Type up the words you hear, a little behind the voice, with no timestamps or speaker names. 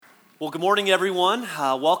Well, good morning, everyone.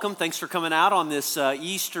 Welcome. Thanks for coming out on this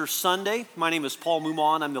Easter Sunday. My name is Paul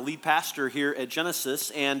Mumon. I'm the lead pastor here at Genesis.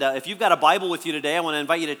 And if you've got a Bible with you today, I want to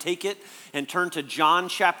invite you to take it and turn to John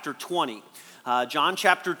chapter 20. John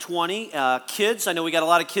chapter 20. Kids, I know we got a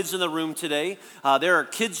lot of kids in the room today. There are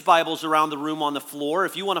kids' Bibles around the room on the floor.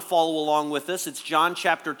 If you want to follow along with us, it's John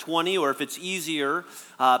chapter 20, or if it's easier,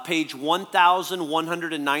 page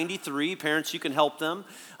 1193. Parents, you can help them.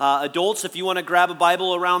 Adults, if you want to grab a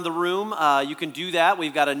Bible around the room, you can do that.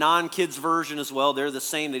 We've got a non-kids version as well. They're the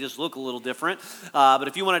same. They just look a little different. But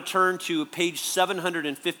if you want to turn to page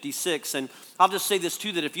 756, and I'll just say this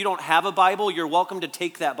too, that if you don't have a Bible, you're welcome to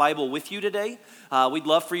take that Bible with you today. We'd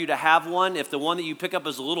love for you to have one. If the one that you pick up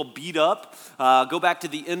is a little beat up, go back to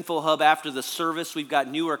the info hub after the service. We've got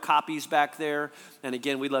newer copies back there. And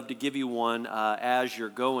again, we'd love to give you one as you're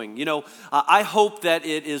going. You know, I hope that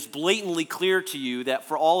it is blatantly clear to you that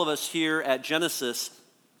for all of us here at Genesis,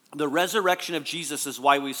 the resurrection of Jesus is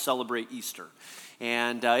why we celebrate Easter.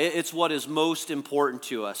 And it's what is most important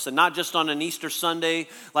to us. And not just on an Easter Sunday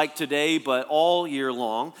like today, but all year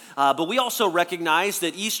long. But we also recognize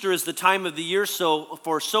that Easter is the time of the year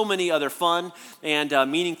for so many other fun and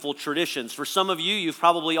meaningful traditions. For some of you, you've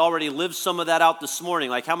probably already lived some of that out this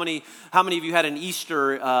morning. Like how many of you had an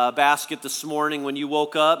Easter basket this morning when you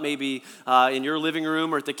woke up? Maybe in your living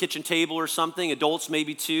room or at the kitchen table or something. Adults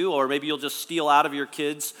maybe too. Or maybe you'll just steal out of your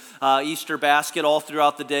kids' Easter basket all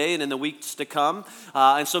throughout the day and in the weeks to come.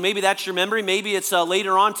 And so maybe that's your memory. Maybe it's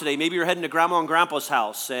later on today. Maybe you're heading to Grandma and Grandpa's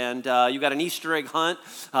house and you got an Easter egg hunt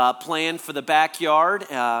planned for the backyard.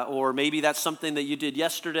 Or maybe that's something that you did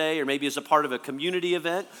yesterday, or maybe as a part of a community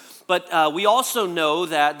event. But we also know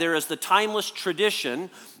that there is the timeless tradition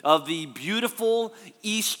of the beautiful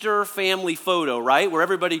Easter family photo, right? Where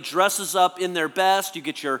everybody dresses up in their best. You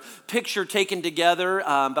get your picture taken together.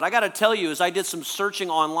 But I got to tell you, as I did some searching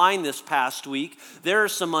online this past week, there are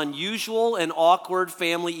some unusual and awkward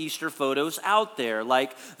family Easter photos out there.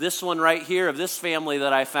 Like this one right here of this family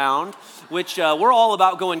that I found, which we're all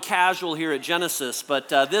about going casual here at Genesis. But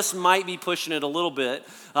this might be pushing it a little bit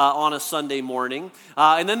on a Sunday morning.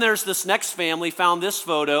 And then there's this next family, found this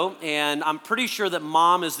photo, and I'm pretty sure that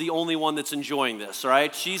mom is the only one that's enjoying this,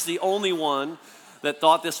 right? She's the only one that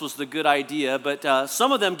thought this was the good idea, but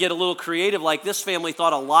some of them get a little creative, like this family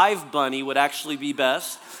thought a live bunny would actually be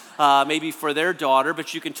best, maybe for their daughter,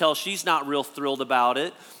 but you can tell she's not real thrilled about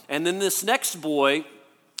it. And then this next boy,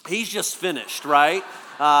 he's just finished, right?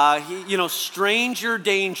 Stranger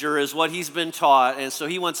danger is what he's been taught, and so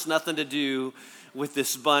he wants nothing to do with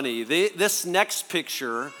this bunny. This next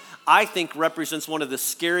picture, I think, represents one of the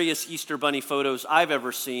scariest Easter bunny photos I've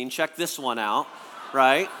ever seen. Check this one out,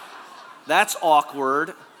 right? That's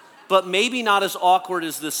awkward, but maybe not as awkward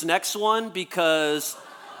as this next one, because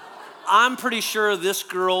I'm pretty sure this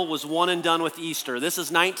girl was one and done with Easter. This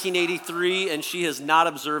is 1983, and she has not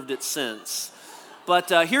observed it since. But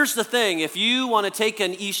here's the thing. If you want to take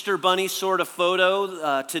an Easter bunny sort of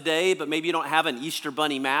photo today, but maybe you don't have an Easter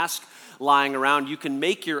bunny mask lying around, you can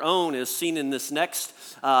make your own, as seen in this next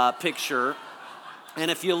picture.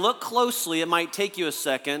 And if you look closely, it might take you a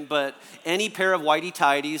second, but any pair of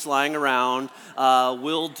whitey-tidies lying around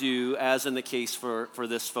will do, as in the case for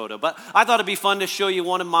this photo. But I thought it'd be fun to show you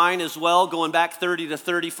one of mine as well, going back 30 to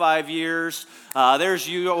 35 years. There's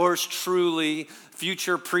yours truly,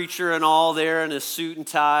 future preacher and all there in his suit and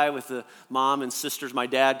tie with the mom and sisters. My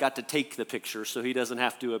dad got to take the picture, so he doesn't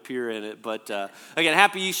have to appear in it. But again,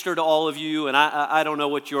 happy Easter to all of you. And I don't know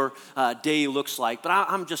what your day looks like,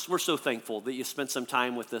 but we're so thankful that you spent some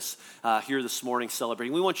time with us here this morning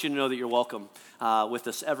celebrating. We want you to know that you're welcome with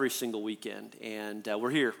us every single weekend. And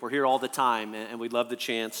we're here all the time, and we'd love the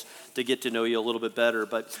chance to get to know you a little bit better.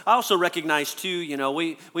 But I also recognize too,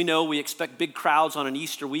 we expect big crowds on an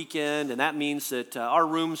Easter weekend, and that means that our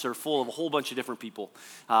rooms are full of a whole bunch of different people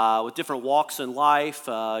with different walks in life.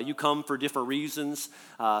 You come for different reasons.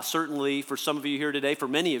 Certainly for some of you here today, for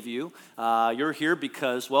many of you, you're here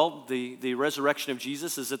because, well, the resurrection of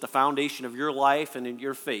Jesus is at the foundation of your life and in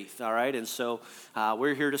your faith, all right? And so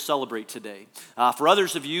we're here to celebrate today. For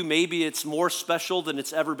others of you, maybe it's more special than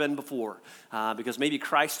it's ever been before because maybe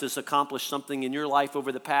Christ has accomplished something in your life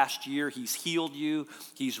over the past year. He's healed you.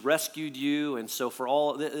 He's rescued you. And so for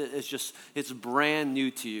all, it's brand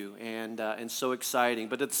new to you and so exciting.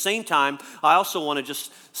 But at the same time, I also want to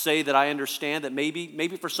just say that I understand that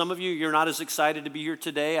maybe for some of you, you're not as excited to be here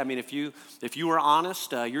today. I mean, if you were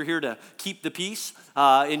honest, you're here to keep the peace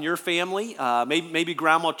in your family. Maybe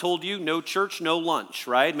grandma told you no church, no lunch,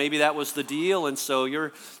 right? Maybe that was the deal, and so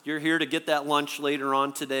you're here to get that lunch later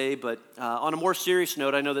on today. But on a more serious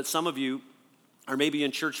note, I know that some of you are maybe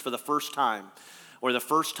in church for the first time, or the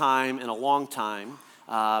first time in a long time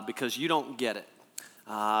because you don't get it.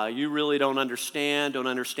 You really don't understand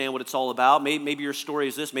what it's all about. Maybe your story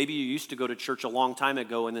is this. Maybe you used to go to church a long time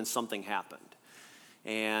ago and then something happened.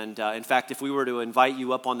 And in fact, if we were to invite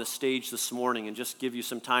you up on the stage this morning and just give you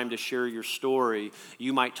some time to share your story,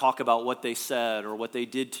 you might talk about what they said or what they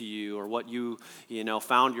did to you or what you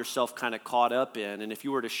found yourself kind of caught up in. And if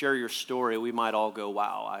you were to share your story, we might all go,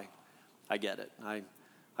 wow, I get it.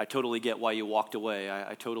 I totally get why you walked away.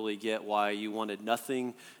 I totally get why you wanted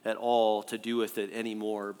nothing at all to do with it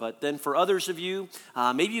anymore. But then for others of you,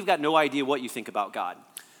 maybe you've got no idea what you think about God.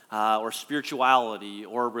 Or spirituality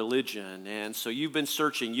or religion. And so you've been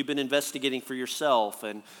searching, you've been investigating for yourself.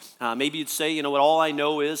 And maybe you'd say, you know what, all I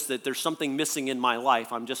know is that there's something missing in my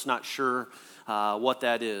life. I'm just not sure what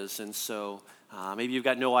that is. And so maybe you've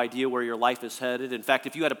got no idea where your life is headed. In fact,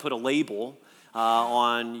 if you had to put a label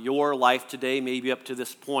on your life today, maybe up to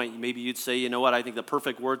this point, maybe you'd say, you know what, I think the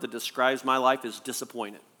perfect word that describes my life is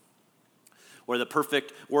disappointed. Or the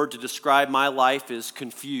perfect word to describe my life is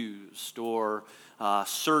confused or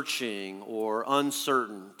searching or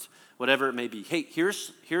uncertain, whatever it may be. Hey,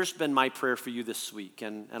 here's been my prayer for you this week,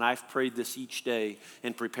 and I've prayed this each day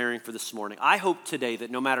in preparing for this morning. I hope today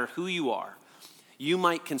that no matter who you are, you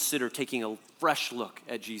might consider taking a fresh look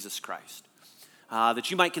at Jesus Christ.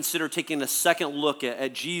 That you might consider taking a second look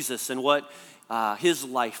at Jesus and what his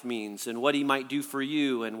life means and what he might do for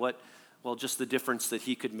you and just the difference that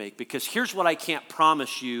he could make. Because here's what I can't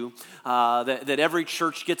promise you, that every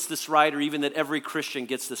church gets this right or even that every Christian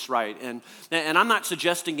gets this right. And I'm not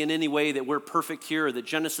suggesting in any way that we're perfect here or that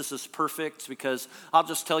Genesis is perfect, because I'll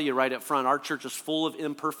just tell you right up front, our church is full of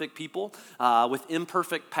imperfect people with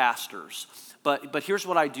imperfect pastors. But here's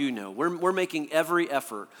what I do know. We're making every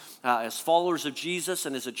effort as followers of Jesus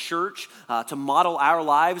and as a church to model our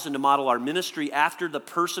lives and to model our ministry after the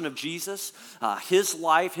person of Jesus, his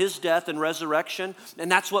life, his death and resurrection.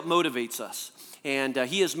 And that's what motivates us. And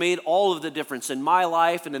he has made all of the difference in my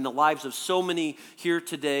life and in the lives of so many here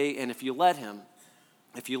today. And if you let him,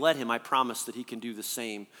 I promise that he can do the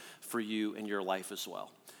same for you in your life as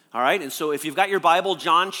well. All right, and so if you've got your Bible,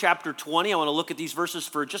 John chapter 20, I want to look at these verses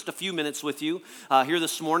for just a few minutes with you here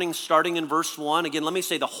this morning, starting in verse 1. Again, let me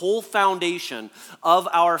say the whole foundation of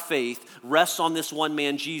our faith rests on this one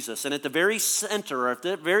man, Jesus. And at the very center, or at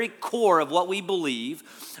the very core of what we believe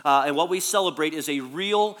and what we celebrate is a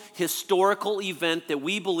real historical event that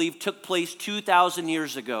we believe took place 2,000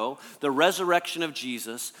 years ago, the resurrection of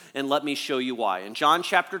Jesus. And let me show you why. In John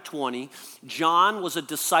chapter 20, John was a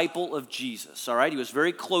disciple of Jesus, all right? He was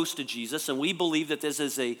very close to Jesus, and we believe that this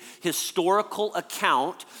is a historical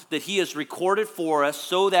account that he has recorded for us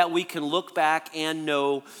so that we can look back and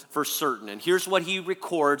know for certain. And here's what he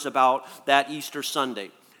records about that Easter Sunday.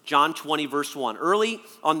 John 20, verse 1. Early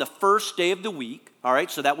on the first day of the week, all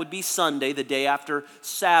right, so that would be Sunday, the day after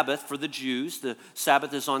Sabbath for the Jews. The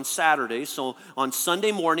Sabbath is on Saturday. So on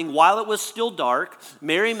Sunday morning, while it was still dark,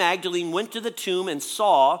 Mary Magdalene went to the tomb and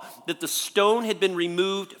saw that the stone had been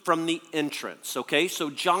removed from the entrance. Okay,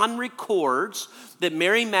 so John records that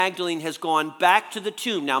Mary Magdalene has gone back to the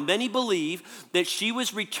tomb. Now, many believe that she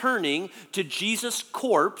was returning to Jesus'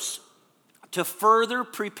 corpse to further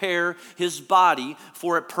prepare his body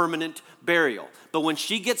for a permanent burial. But when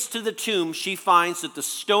she gets to the tomb, she finds that the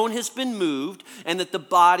stone has been moved and that the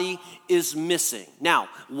body is missing. Now,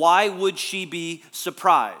 why would she be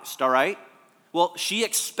surprised, all right? Well, she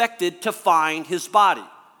expected to find his body.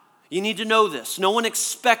 You need to know this. No one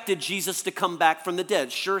expected Jesus to come back from the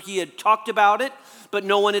dead. Sure, he had talked about it, but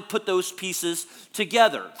no one had put those pieces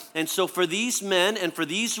together. And so for these men and for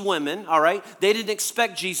these women, all right, they didn't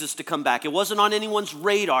expect Jesus to come back. It wasn't on anyone's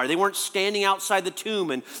radar. They weren't standing outside the tomb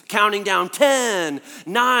and counting down 10,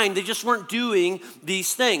 9. They just weren't doing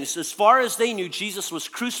these things. As far as they knew, Jesus was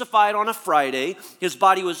crucified on a Friday. His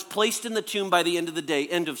body was placed in the tomb by the end of the day.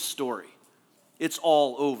 End of story. It's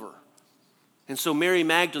all over. And so Mary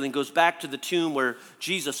Magdalene goes back to the tomb where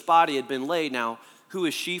Jesus' body had been laid. Now, who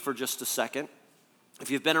is she for just a second? If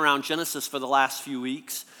you've been around Genesis for the last few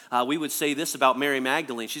weeks, we would say this about Mary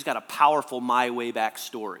Magdalene. She's got a powerful My Way Back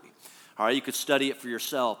story. All right, you could study it for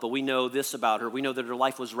yourself, but we know this about her. We know that her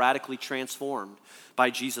life was radically transformed by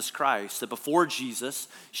Jesus Christ. That before Jesus,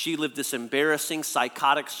 she lived this embarrassing,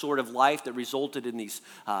 psychotic sort of life that resulted in these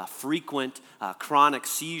frequent, chronic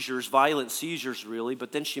seizures, violent seizures really,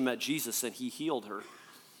 but then she met Jesus and he healed her.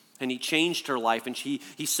 And he changed her life, and he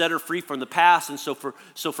set her free from the past. And so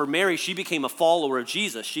for Mary, she became a follower of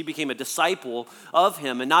Jesus. She became a disciple of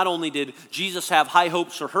him. And not only did Jesus have high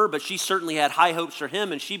hopes for her, but she certainly had high hopes for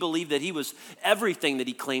him. And she believed that he was everything that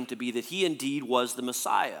he claimed to be, that he indeed was the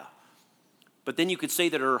Messiah. But then you could say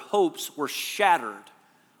that her hopes were shattered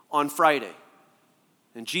on Friday,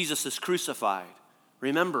 and Jesus is crucified.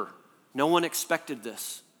 Remember, no one expected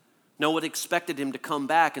this. No one expected him to come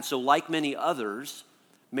back, and so like many others,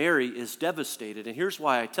 Mary is devastated. And here's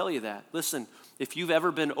why I tell you that. Listen, if you've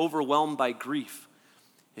ever been overwhelmed by grief,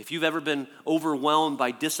 if you've ever been overwhelmed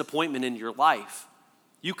by disappointment in your life,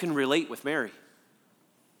 you can relate with Mary.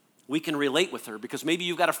 We can relate with her because maybe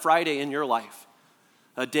you've got a Friday in your life,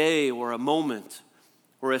 a day or a moment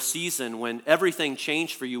or a season when everything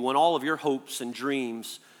changed for you, when all of your hopes and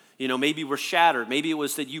dreams, maybe were shattered. Maybe it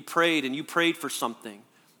was that you prayed for something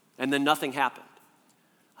and then nothing happened.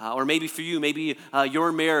 Or maybe for you,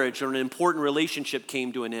 your marriage or an important relationship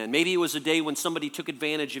came to an end. Maybe it was a day when somebody took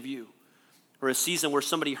advantage of you, or a season where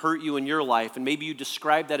somebody hurt you in your life, and maybe you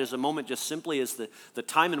describe that as a moment just simply as the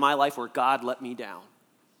time in my life where God let me down.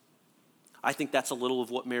 I think that's a little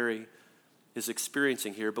of what Mary is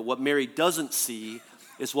experiencing here, but what Mary doesn't see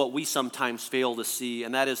is what we sometimes fail to see,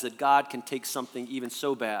 and that is that God can take something even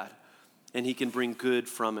so bad, and he can bring good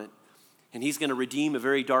from it. And he's going to redeem a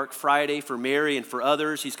very dark Friday for Mary and for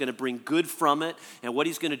others. He's going to bring good from it. And what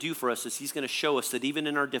he's going to do for us is he's going to show us that even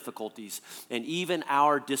in our difficulties and even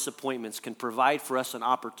our disappointments can provide for us an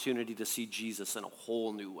opportunity to see Jesus in a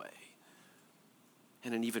whole new way,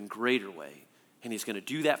 in an even greater way. And he's going to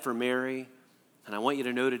do that for Mary. And I want you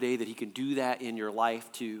to know today that he can do that in your life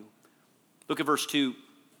too. Look at verse 2.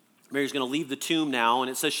 Mary's going to leave the tomb now, and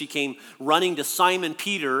it says she came running to Simon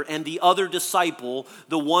Peter and the other disciple,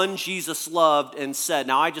 the one Jesus loved, and said,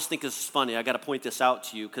 now I just think this is funny. I got to point this out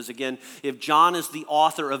to you because, again, if John is the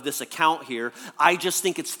author of this account here, I just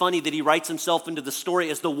think it's funny that he writes himself into the story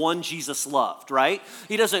as the one Jesus loved, right?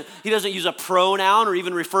 He doesn't use a pronoun or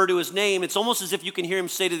even refer to his name. It's almost as if you can hear him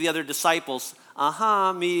say to the other disciples,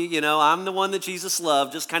 me, I'm the one that Jesus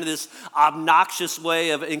loved, just kind of this obnoxious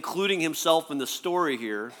way of including himself in the story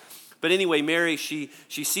here. But anyway, Mary, she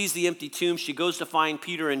sees the empty tomb. She goes to find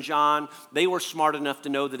Peter and John. They were smart enough to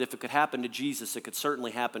know that if it could happen to Jesus, it could certainly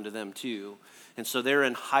happen to them too. And so they're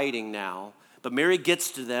in hiding now. But Mary gets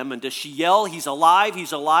to them, and does she yell, he's alive,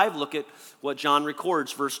 he's alive? Look at what John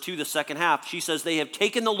records, verse 2, the second half. She says, they have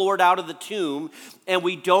taken the Lord out of the tomb, and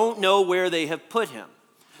we don't know where they have put him.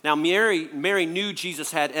 Now, Mary knew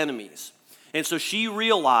Jesus had enemies. And so she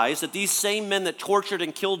realized that these same men that tortured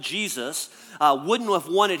and killed Jesus wouldn't have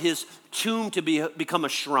wanted his tomb to become a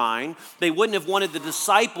shrine. They wouldn't have wanted the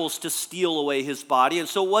disciples to steal away his body. And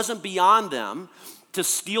so it wasn't beyond them to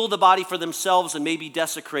steal the body for themselves and maybe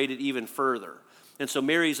desecrate it even further. And so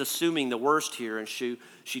Mary's assuming the worst here, and she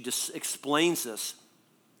just explains this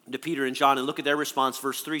to Peter and John. And look at their response,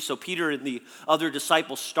 verse 3. So Peter and the other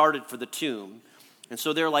disciples started for the tomb. And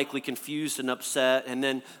so they're likely confused and upset. And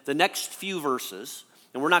then the next few verses,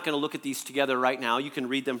 and we're not going to look at these together right now, you can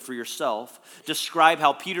read them for yourself, describe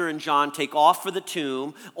how Peter and John take off for the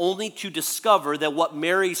tomb only to discover that what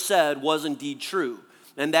Mary said was indeed true.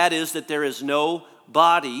 And that is that there is no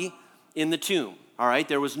body in the tomb. All right,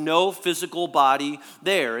 there was no physical body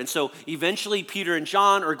there. And so eventually Peter and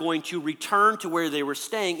John are going to return to where they were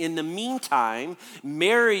staying. In the meantime,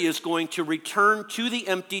 Mary is going to return to the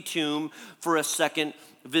empty tomb for a second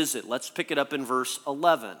visit. Let's pick it up in verse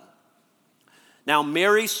 11. Now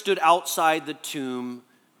Mary stood outside the tomb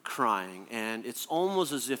crying, and it's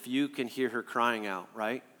almost as if you can hear her crying out,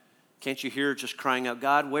 right? Can't you hear her just crying out,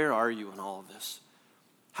 God, where are you in all of this?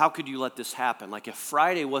 How could you let this happen? Like if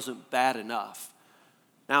Friday wasn't bad enough,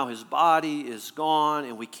 now his body is gone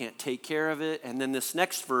and we can't take care of it. And then this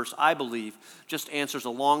next verse, I believe, just answers a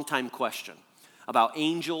long-time question about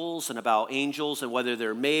angels and whether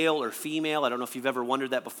they're male or female. I don't know if you've ever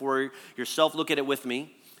wondered that before yourself. Look at it with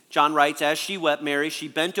me. John writes, as she wept, Mary, she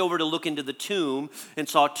bent over to look into the tomb and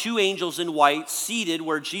saw two angels in white seated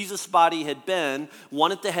where Jesus' body had been,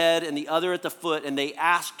 one at the head and the other at the foot, and they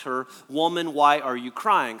asked her, woman, why are you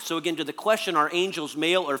crying? So again, to the question, are angels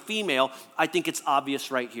male or female, I think it's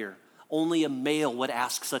obvious right here. Only a male would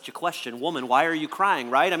ask such a question. Woman, why are you crying,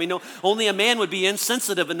 right? I mean, no, only a man would be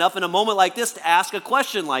insensitive enough in a moment like this to ask a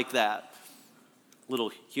question like that.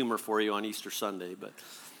 Little humor for you on Easter Sunday, but...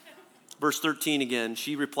 Verse 13 again,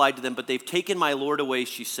 she replied to them, but they've taken my Lord away,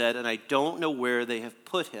 she said, and I don't know where they have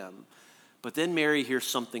put him. But then Mary hears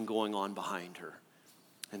something going on behind her.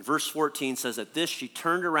 And verse 14 says, at this she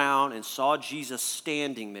turned around and saw Jesus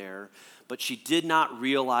standing there, but she did not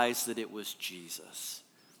realize that it was Jesus.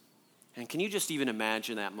 And can you just even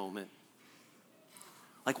imagine that moment?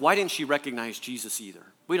 Like, why didn't she recognize Jesus either?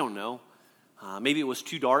 We don't know. Maybe it was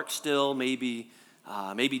too dark still, maybe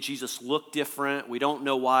Jesus looked different. We don't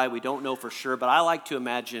know why. We don't know for sure. But I like to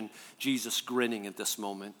imagine Jesus grinning at this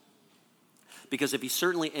moment. because if he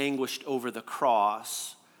certainly anguished over the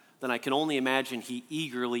cross, then I can only imagine he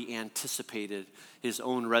eagerly anticipated his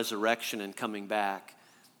own resurrection and coming back.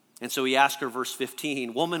 And so he asked her, verse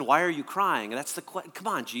 15, "Woman, why are you crying?" And that's come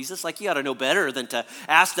on, Jesus, like you ought to know better than to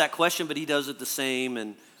ask that question, but he does it the same.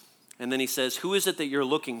 And then he says, "Who is it that you're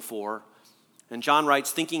looking for?" And John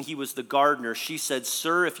writes, thinking he was the gardener, she said,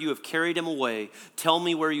 "Sir, if you have carried him away, tell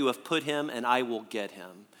me where you have put him and I will get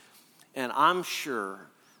him." And I'm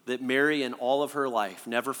sure that Mary in all of her life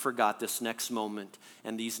never forgot this next moment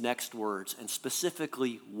and these next words, and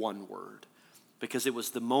specifically one word, because it was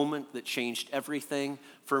the moment that changed everything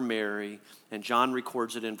for Mary. And John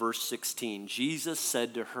records it in verse 16. Jesus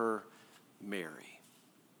said to her, "Mary."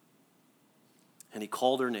 And he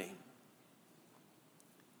called her name.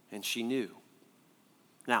 And she knew.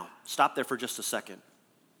 Now, stop there for just a second.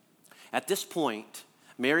 At this point,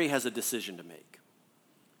 Mary has a decision to make.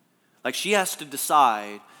 Like, she has to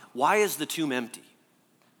decide, why is the tomb empty?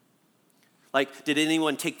 Like, did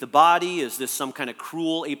anyone take the body? Is this some kind of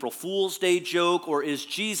cruel April Fool's Day joke? Or is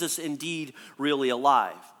Jesus indeed really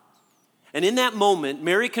alive? And in that moment,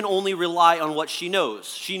 Mary can only rely on what she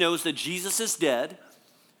knows. She knows that Jesus is dead.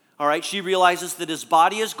 All right, she realizes that his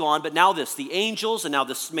body is gone, but now the angels, and now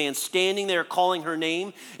this man standing there calling her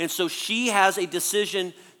name. And so she has a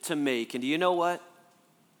decision to make. And do you know what?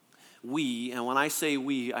 We, and when I say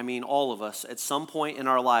we, I mean all of us, at some point in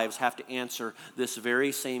our lives have to answer this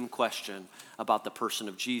very same question about the person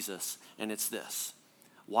of Jesus. And it's this: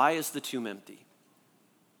 why is the tomb empty?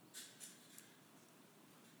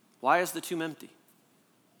 Why is the tomb empty?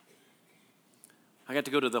 I got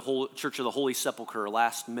to go to the Church of the Holy Sepulchre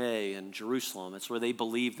last May in Jerusalem. It's where they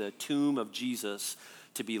believe the tomb of Jesus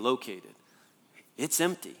to be located. It's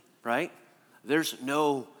empty, right? There's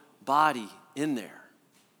no body in there.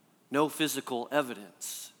 No physical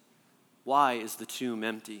evidence. Why is the tomb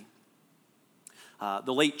empty?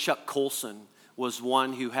 The late Chuck Colson was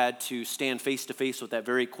one who had to stand face to face with that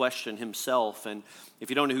very question himself. And if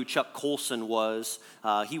you don't know who Chuck Colson was,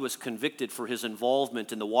 he was convicted for his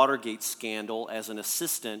involvement in the Watergate scandal as an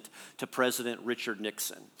assistant to President Richard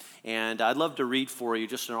Nixon. And I'd love to read for you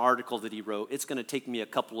just an article that he wrote. It's going to take me a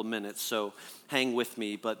couple of minutes, so hang with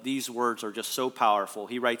me. But these words are just so powerful.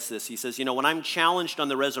 He writes this. He says, when I'm challenged on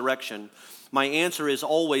the resurrection, my answer is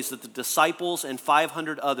always that the disciples and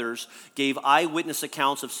 500 others gave eyewitness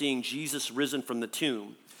accounts of seeing Jesus risen from the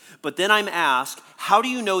tomb. But then I'm asked, how do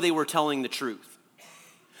you know they were telling the truth?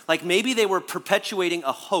 Like maybe they were perpetuating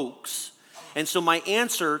a hoax. And so my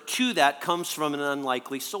answer to that comes from an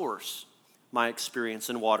unlikely source, my experience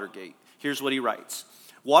in Watergate. Here's what he writes.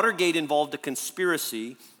 Watergate involved a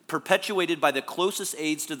conspiracy perpetuated by the closest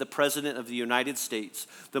aides to the President of the United States,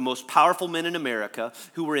 the most powerful men in America,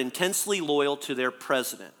 who were intensely loyal to their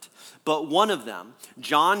president. But one of them,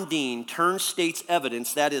 John Dean, turned state's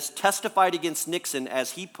evidence, that is, testified against Nixon,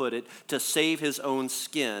 as he put it, to save his own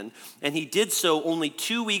skin. And he did so only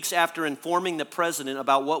 2 weeks after informing the president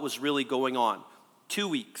about what was really going on. 2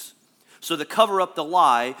 weeks. So the cover up, the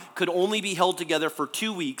lie, could only be held together for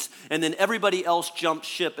 2 weeks, and then everybody else jumped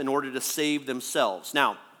ship in order to save themselves.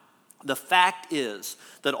 Now, the fact is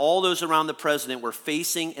that all those around the president were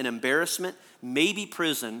facing an embarrassment, maybe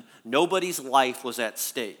prison. Nobody's life was at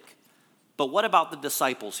stake. But what about the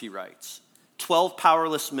disciples, he writes? 12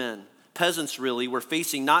 powerless men, peasants really, were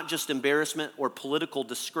facing not just embarrassment or political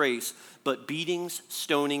disgrace, but beatings,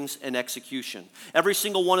 stonings, and execution. Every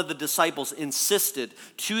single one of the disciples insisted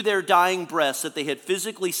to their dying breaths that they had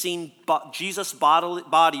physically seen Jesus'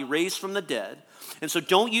 body raised from the dead. And so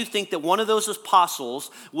don't you think that one of those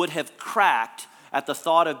apostles would have cracked at the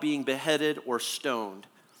thought of being beheaded or stoned?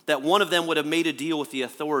 That one of them would have made a deal with the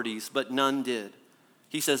authorities, but none did.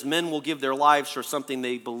 He says men will give their lives for something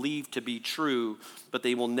they believe to be true, but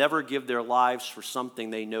they will never give their lives for something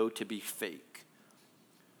they know to be fake.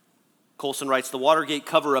 Colson writes, the Watergate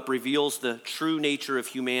cover-up reveals the true nature of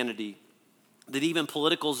humanity. That even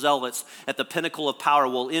political zealots at the pinnacle of power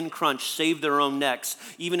will in crunch save their own necks,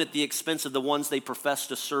 even at the expense of the ones they profess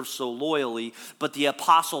to serve so loyally. But the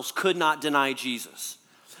apostles could not deny Jesus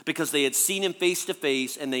because they had seen him face to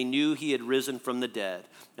face and they knew he had risen from the dead.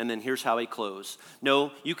 And then here's how he closed.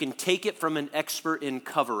 No, you can take it from an expert in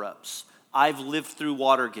cover-ups. I've lived through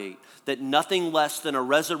Watergate, that nothing less than a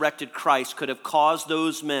resurrected Christ could have caused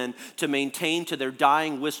those men to maintain to their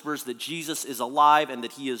dying whispers that Jesus is alive and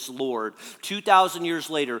that he is Lord. 2,000 years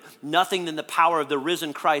later, nothing than the power of the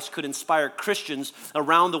risen Christ could inspire Christians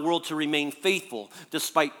around the world to remain faithful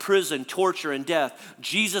despite prison, torture, and death.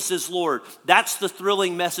 Jesus is Lord. That's the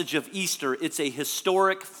thrilling message of Easter. It's a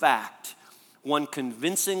historic fact, one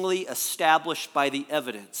convincingly established by the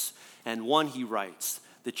evidence, and one, he writes,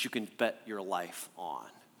 that you can bet your life on.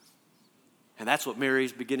 And that's what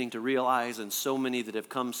Mary's beginning to realize, and so many that have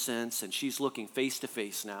come since, and she's looking face to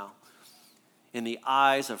face now in the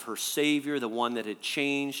eyes of her Savior, the one that had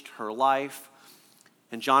changed her life.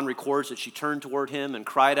 And John records that she turned toward him and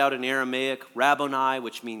cried out in Aramaic, Rabboni,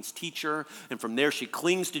 which means teacher. And from there she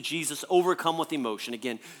clings to Jesus, overcome with emotion.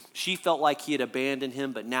 Again, she felt like he had abandoned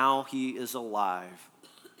him, but now he is alive.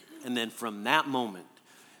 And then from that moment,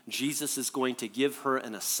 Jesus is going to give her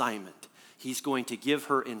an assignment. He's going to give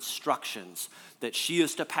her instructions that she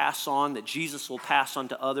is to pass on, that Jesus will pass on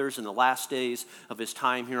to others in the last days of his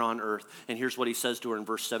time here on earth. And here's what he says to her in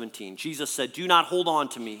verse 17. Jesus said, do not hold on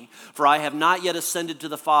to me, for I have not yet ascended to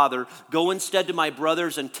the Father. Go instead to my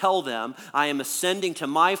brothers and tell them, I am ascending to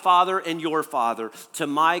my Father and your Father, to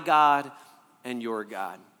my God and your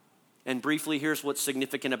God. And briefly, here's what's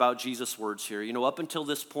significant about Jesus' words here. You know, up until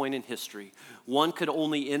this point in history, one could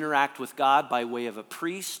only interact with God by way of a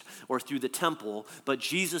priest or through the temple, but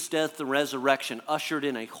Jesus' death and resurrection ushered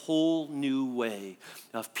in a whole new way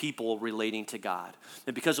of people relating to God.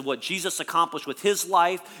 And because of what Jesus accomplished with his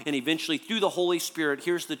life and eventually through the Holy Spirit,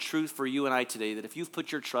 here's the truth for you and I today, that if you've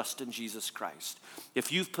put your trust in Jesus Christ,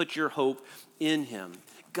 if you've put your hope in him,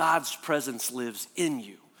 God's presence lives in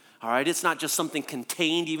you. All right, it's not just something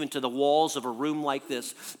contained even to the walls of a room like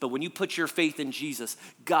this, but when you put your faith in Jesus,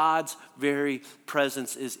 God's very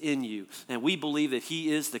presence is in you. And we believe that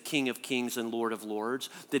he is the King of Kings and Lord of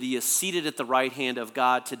Lords, that he is seated at the right hand of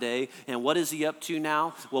God today. And what is he up to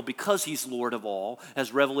now? Well, because he's Lord of all,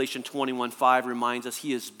 as Revelation 21:5 reminds us,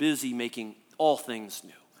 he is busy making all things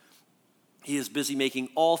new. He is busy making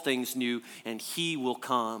all things new, and he will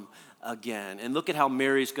come again. And look at how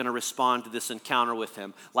Mary's going to respond to this encounter with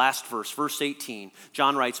him. Last verse, verse 18.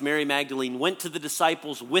 John writes, Mary Magdalene went to the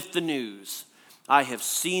disciples with the news, I have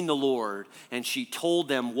seen the Lord. And she told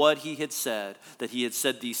them what he had said, that he had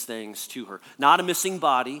said these things to her. Not a missing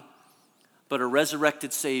body, but a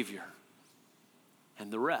resurrected Savior.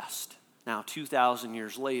 And the rest, now 2,000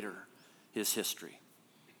 years later, is history.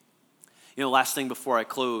 You know, last thing before I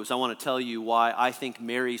close, I want to tell you why I think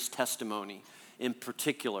Mary's testimony in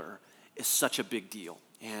particular is such a big deal.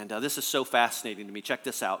 And this is so fascinating to me. Check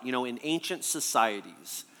this out. You know, in ancient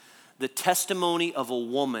societies, the testimony of a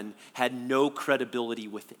woman had no credibility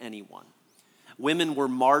with anyone. Women were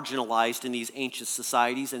marginalized in these ancient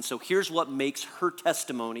societies, and so here's what makes her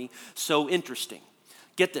testimony so interesting.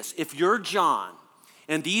 Get this, if you're John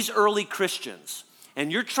and these early Christians,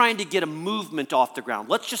 and you're trying to get a movement off the ground,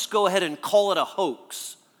 let's just go ahead and call it a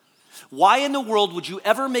hoax. Why in the world would you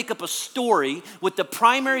ever make up a story with the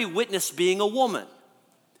primary witness being a woman?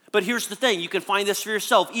 But here's the thing, you can find this for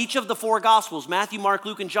yourself. Each of the four Gospels, Matthew, Mark,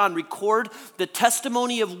 Luke, and John, record the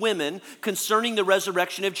testimony of women concerning the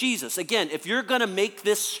resurrection of Jesus. Again, if you're going to make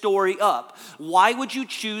this story up, why would you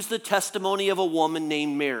choose the testimony of a woman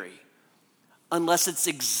named Mary? Unless it's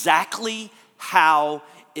exactly how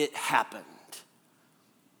it happened.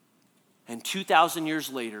 And 2,000 years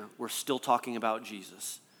later, we're still talking about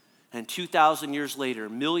Jesus. And 2,000 years later,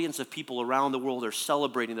 millions of people around the world are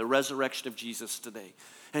celebrating the resurrection of Jesus today.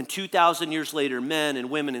 And 2,000 years later, men and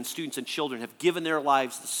women and students and children have given their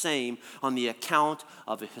lives the same on the account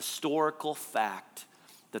of a historical fact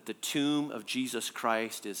that the tomb of Jesus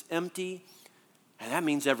Christ is empty, and that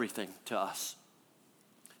means everything to us.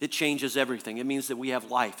 It changes everything. It means that we have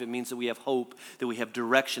life. It means that we have hope, that we have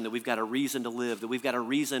direction, that we've got a reason to live, that we've got a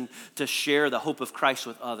reason to share the hope of Christ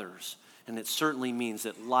with others. And it certainly means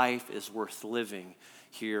that life is worth living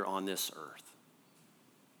here on this earth.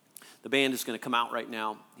 The band is going to come out right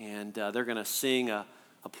now, and they're going to sing a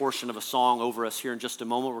portion of a song over us here in just a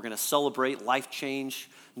moment. We're going to celebrate life change,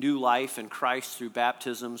 new life in Christ through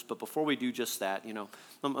baptisms. But before we do just that, you know,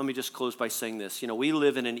 let me just close by saying this. You know, we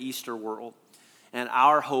live in an Easter world, and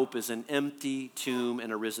our hope is an empty tomb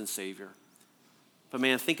and a risen Savior. But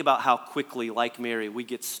man, think about how quickly, like Mary, we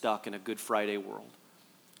get stuck in a Good Friday world.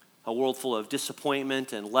 A world full of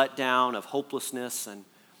disappointment and letdown, of hopelessness. And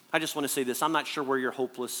I just want to say this, I'm not sure where your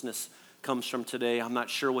hopelessness comes from today. I'm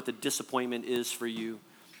not sure what the disappointment is for you.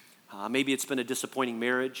 Maybe it's been a disappointing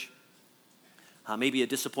marriage. Maybe a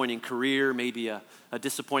disappointing career. Maybe a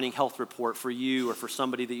disappointing health report for you or for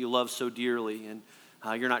somebody that you love so dearly. And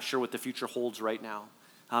you're not sure what the future holds right now.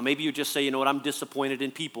 Maybe you just say, you know what, I'm disappointed in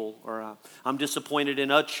people, or I'm disappointed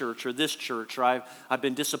in a church or this church, or I've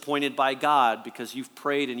been disappointed by God because you've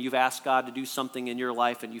prayed and you've asked God to do something in your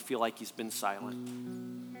life and you feel like he's been silent.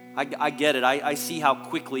 I get it. I see how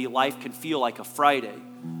quickly life can feel like a Friday.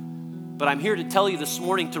 But I'm here to tell you this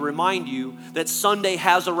morning to remind you that Sunday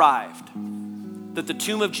has arrived, that the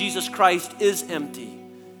tomb of Jesus Christ is empty,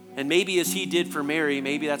 And maybe as he did for Mary,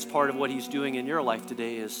 maybe that's part of what he's doing in your life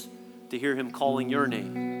today, is to hear him calling your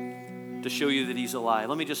name, to show you that he's alive.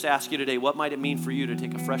 Let me just ask you today, what might it mean for you to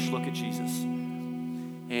take a fresh look at Jesus?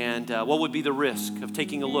 And what would be the risk of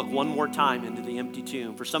taking a look one more time into the empty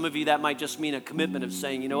tomb? For some of you, that might just mean a commitment of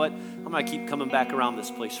saying, you know what, I'm going to keep coming back around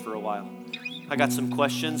this place for a while. I got some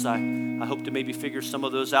questions. I hope to maybe figure some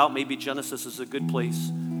of those out. Maybe Genesis is a good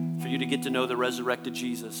place for you to get to know the resurrected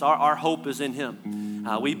Jesus. Our hope is in him.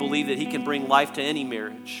 We believe that he can bring life to any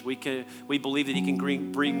marriage. We believe that he can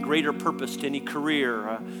bring greater purpose to any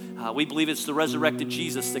career. We believe it's the resurrected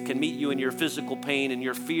Jesus that can meet you in your physical pain and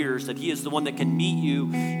your fears, that he is the one that can meet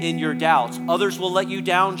you in your doubts. Others will let you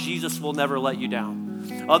down. Jesus will never let you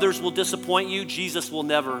down. Others will disappoint you. Jesus will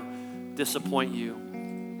never disappoint you.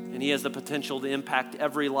 And he has the potential to impact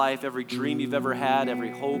every life, every dream you've ever had,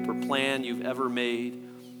 every hope or plan you've ever made.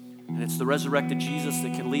 And it's the resurrected Jesus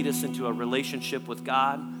that can lead us into a relationship with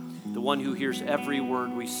God, the one who hears every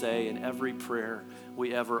word we say and every prayer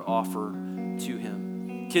we ever offer to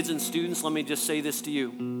him. Kids and students, let me just say this to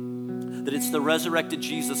you, that it's the resurrected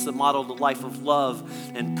Jesus that modeled a life of love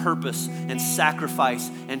and purpose and sacrifice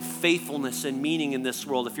and faithfulness and meaning in this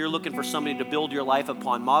world. If you're looking for somebody to build your life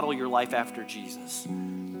upon, model your life after Jesus.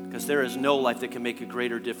 Because there is no life that can make a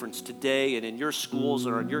greater difference today and in your schools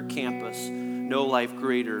or on your campus, no life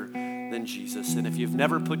greater than Jesus. And if you've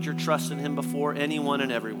never put your trust in him before, anyone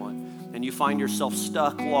and everyone, and you find yourself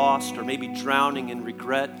stuck, lost, or maybe drowning in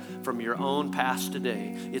regret from your own past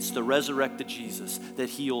today, it's the resurrected Jesus that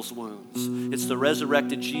heals wounds. It's the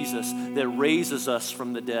resurrected Jesus that raises us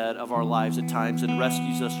from the dead of our lives at times and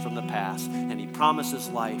rescues us from the past. And he promises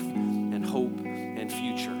life and hope and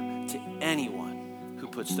future to anyone who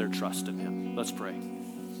puts their trust in him. Let's pray.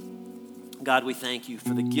 God, we thank you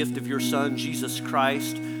for the gift of your Son, Jesus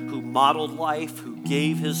Christ, who modeled life, who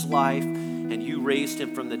gave his life, and you raised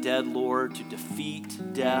him from the dead, Lord, to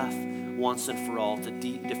defeat death once and for all, to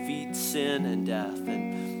defeat sin and death.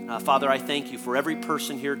 And Father, I thank you for every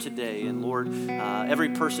person here today. And Lord, every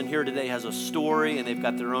person here today has a story, and they've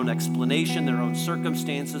got their own explanation, their own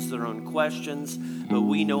circumstances, their own questions. But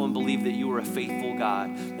we know and believe that you are a faithful God.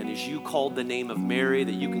 And as you called the name of Mary,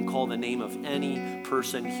 that you can call the name of any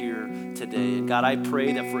person here today. And God, I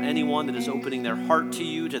pray that for anyone that is opening their heart to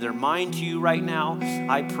you, to their mind to you right now,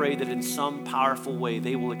 I pray that in some powerful way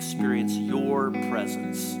they will experience your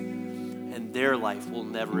presence. And their life will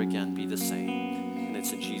never again be the same. And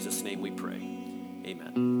it's in Jesus' name we pray.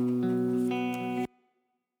 Amen.